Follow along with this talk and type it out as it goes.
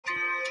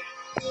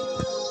Is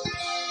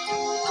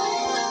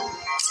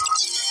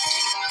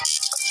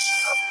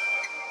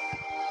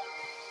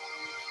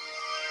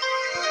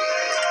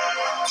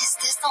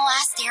this the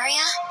last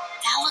area?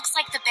 That looks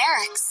like the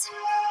barracks.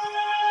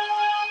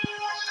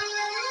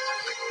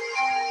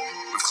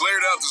 We've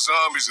cleared out the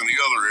zombies in the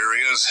other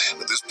areas,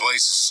 but this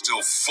place is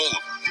still full of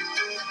them.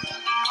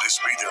 This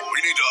means that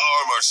we need to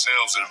arm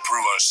ourselves and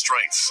improve our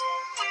strength.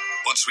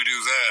 Once we do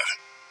that,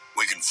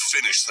 we can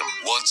finish them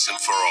once and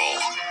for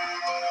all.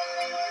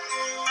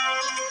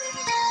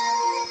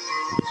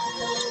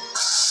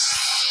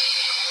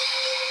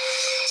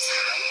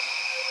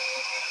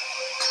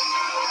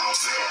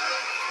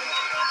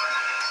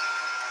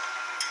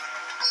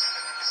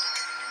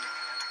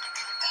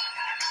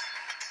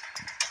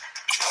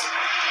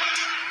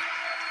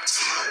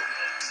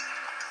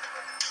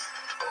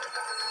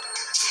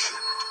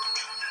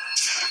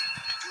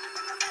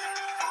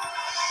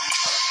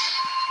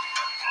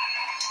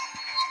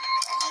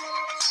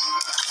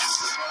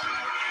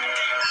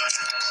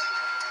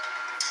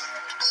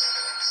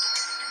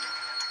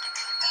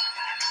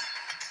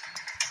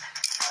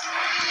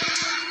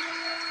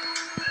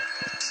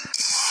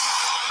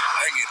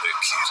 Hang in there,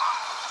 kid.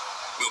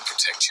 We'll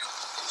protect you.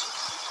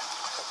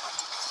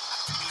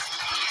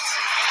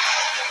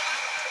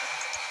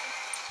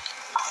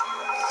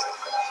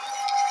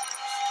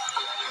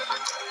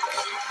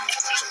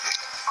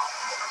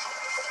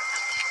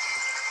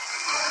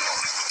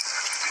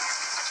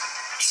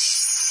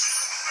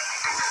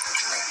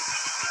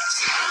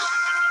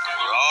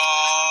 We're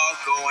all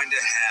going to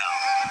hell.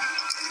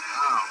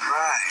 All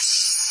right.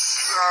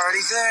 We're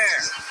already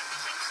there.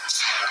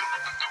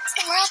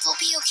 The world will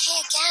be okay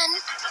again,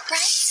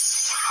 right?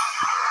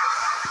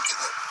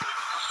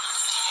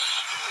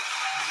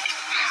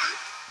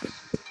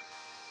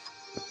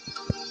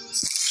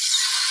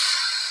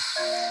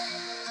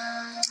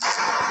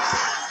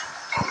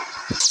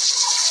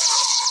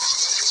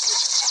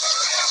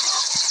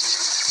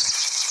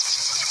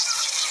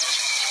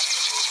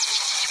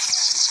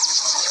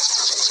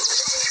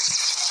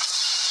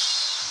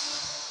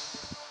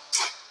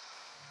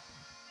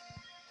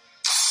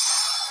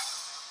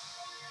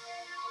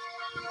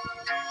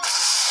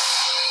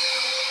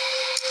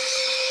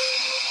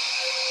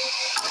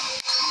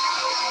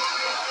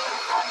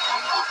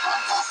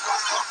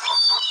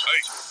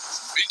 Hey,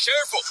 be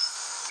careful.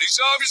 These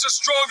zombies are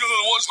stronger than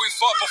the ones we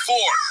fought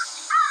before.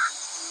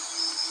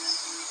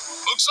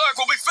 Looks like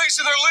we'll be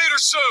facing their leader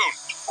soon.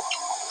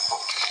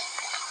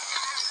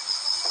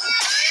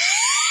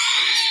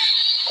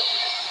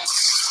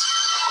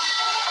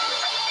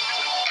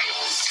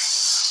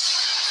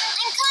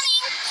 I'm coming!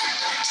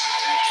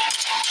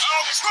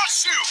 I'll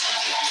crush you!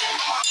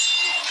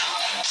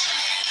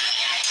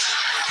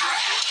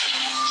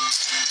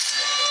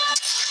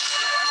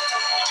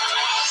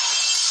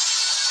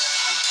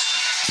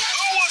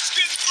 No one's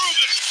getting through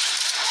this!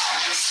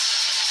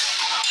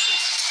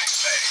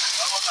 Hey,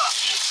 level up.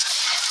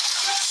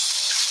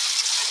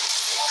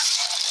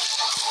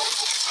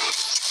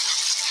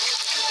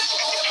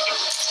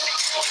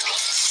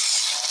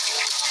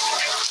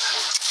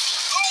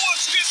 No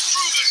one's getting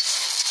through this!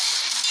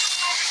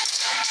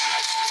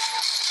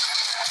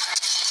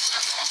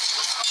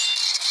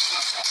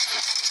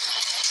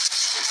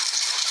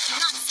 I'm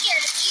not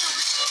scared of you.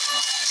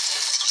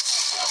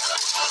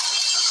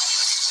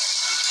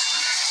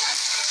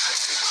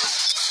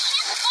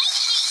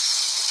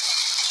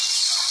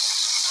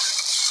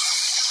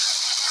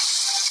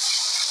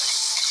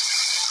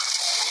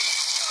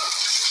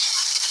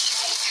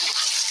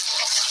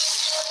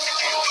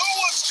 No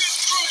one's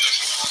getting through this!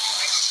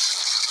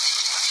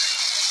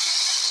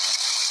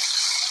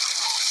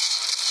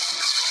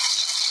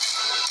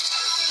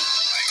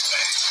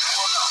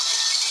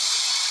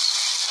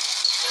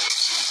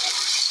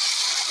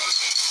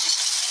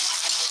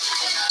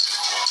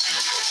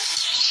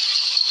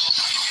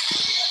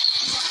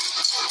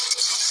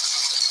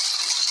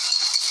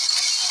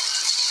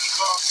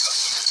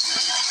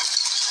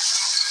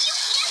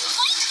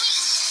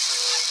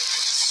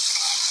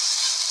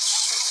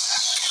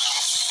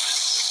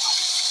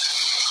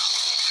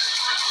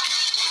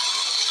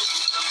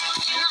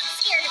 I'm not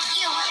scared of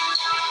you.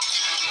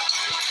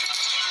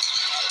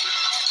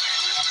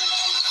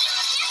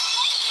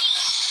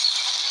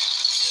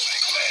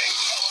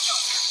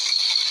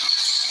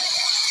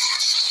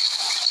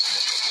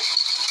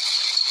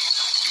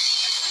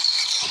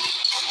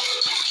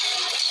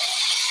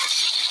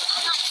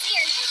 I'm not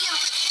scared of you.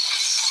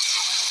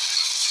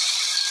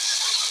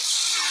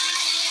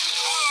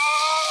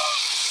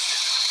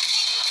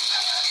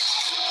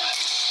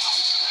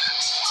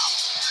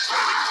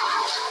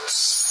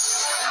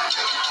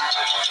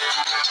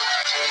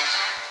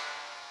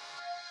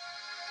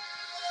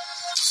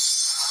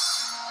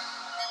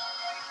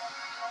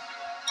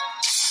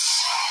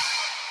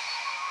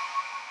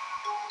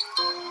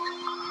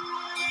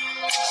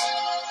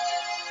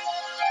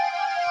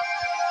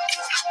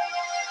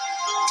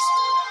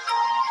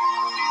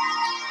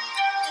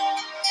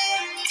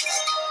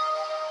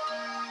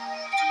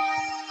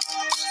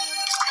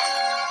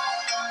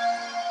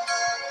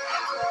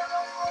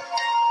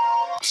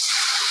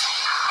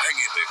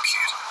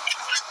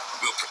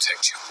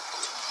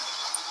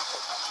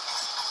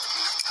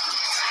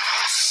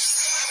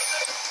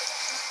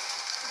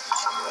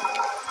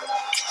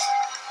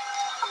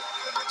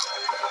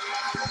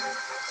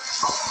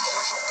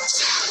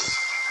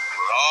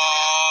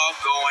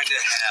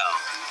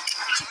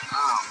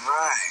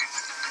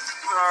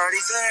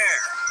 there.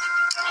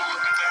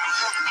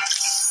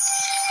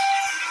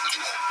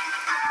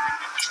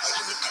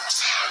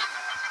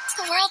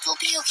 The world will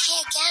be okay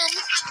again,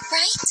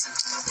 right?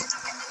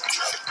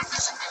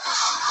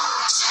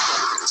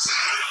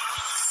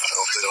 I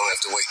hope they don't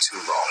have to wait too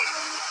long.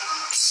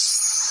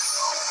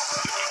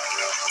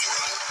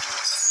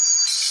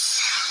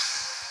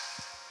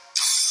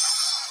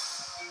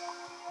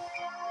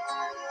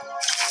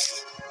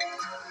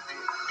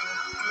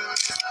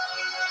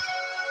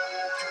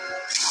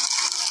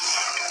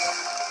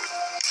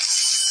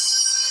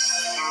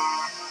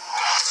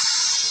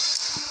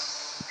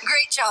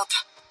 Great job.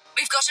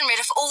 We've gotten rid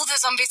of all the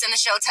zombies in the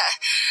shelter.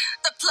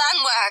 The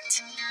plan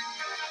worked.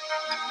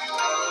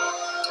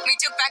 We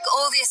took back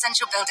all the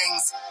essential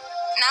buildings.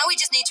 Now we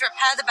just need to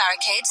repair the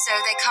barricade so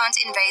they can't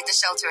invade the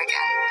shelter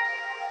again.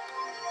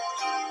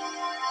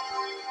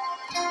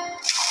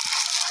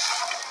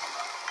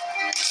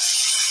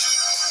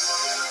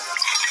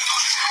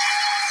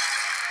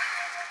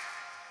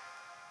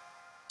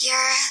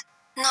 You're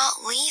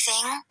not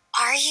leaving,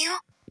 are you?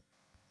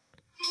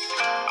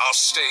 I'll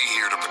stay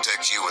here to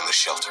protect you in the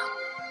shelter.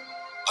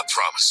 I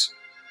promise.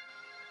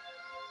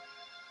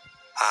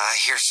 I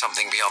hear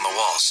something beyond the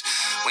walls.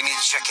 We need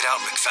to check it out,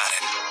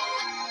 McFadden.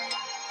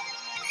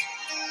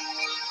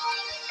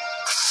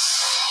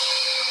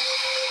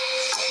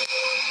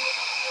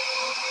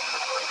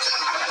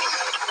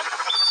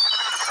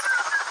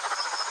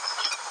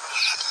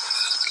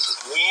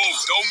 Whoa,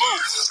 don't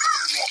move.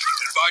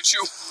 Invite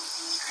you.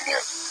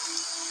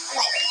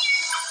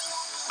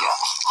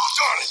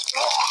 Darn it.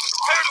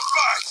 Prepare to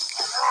fight.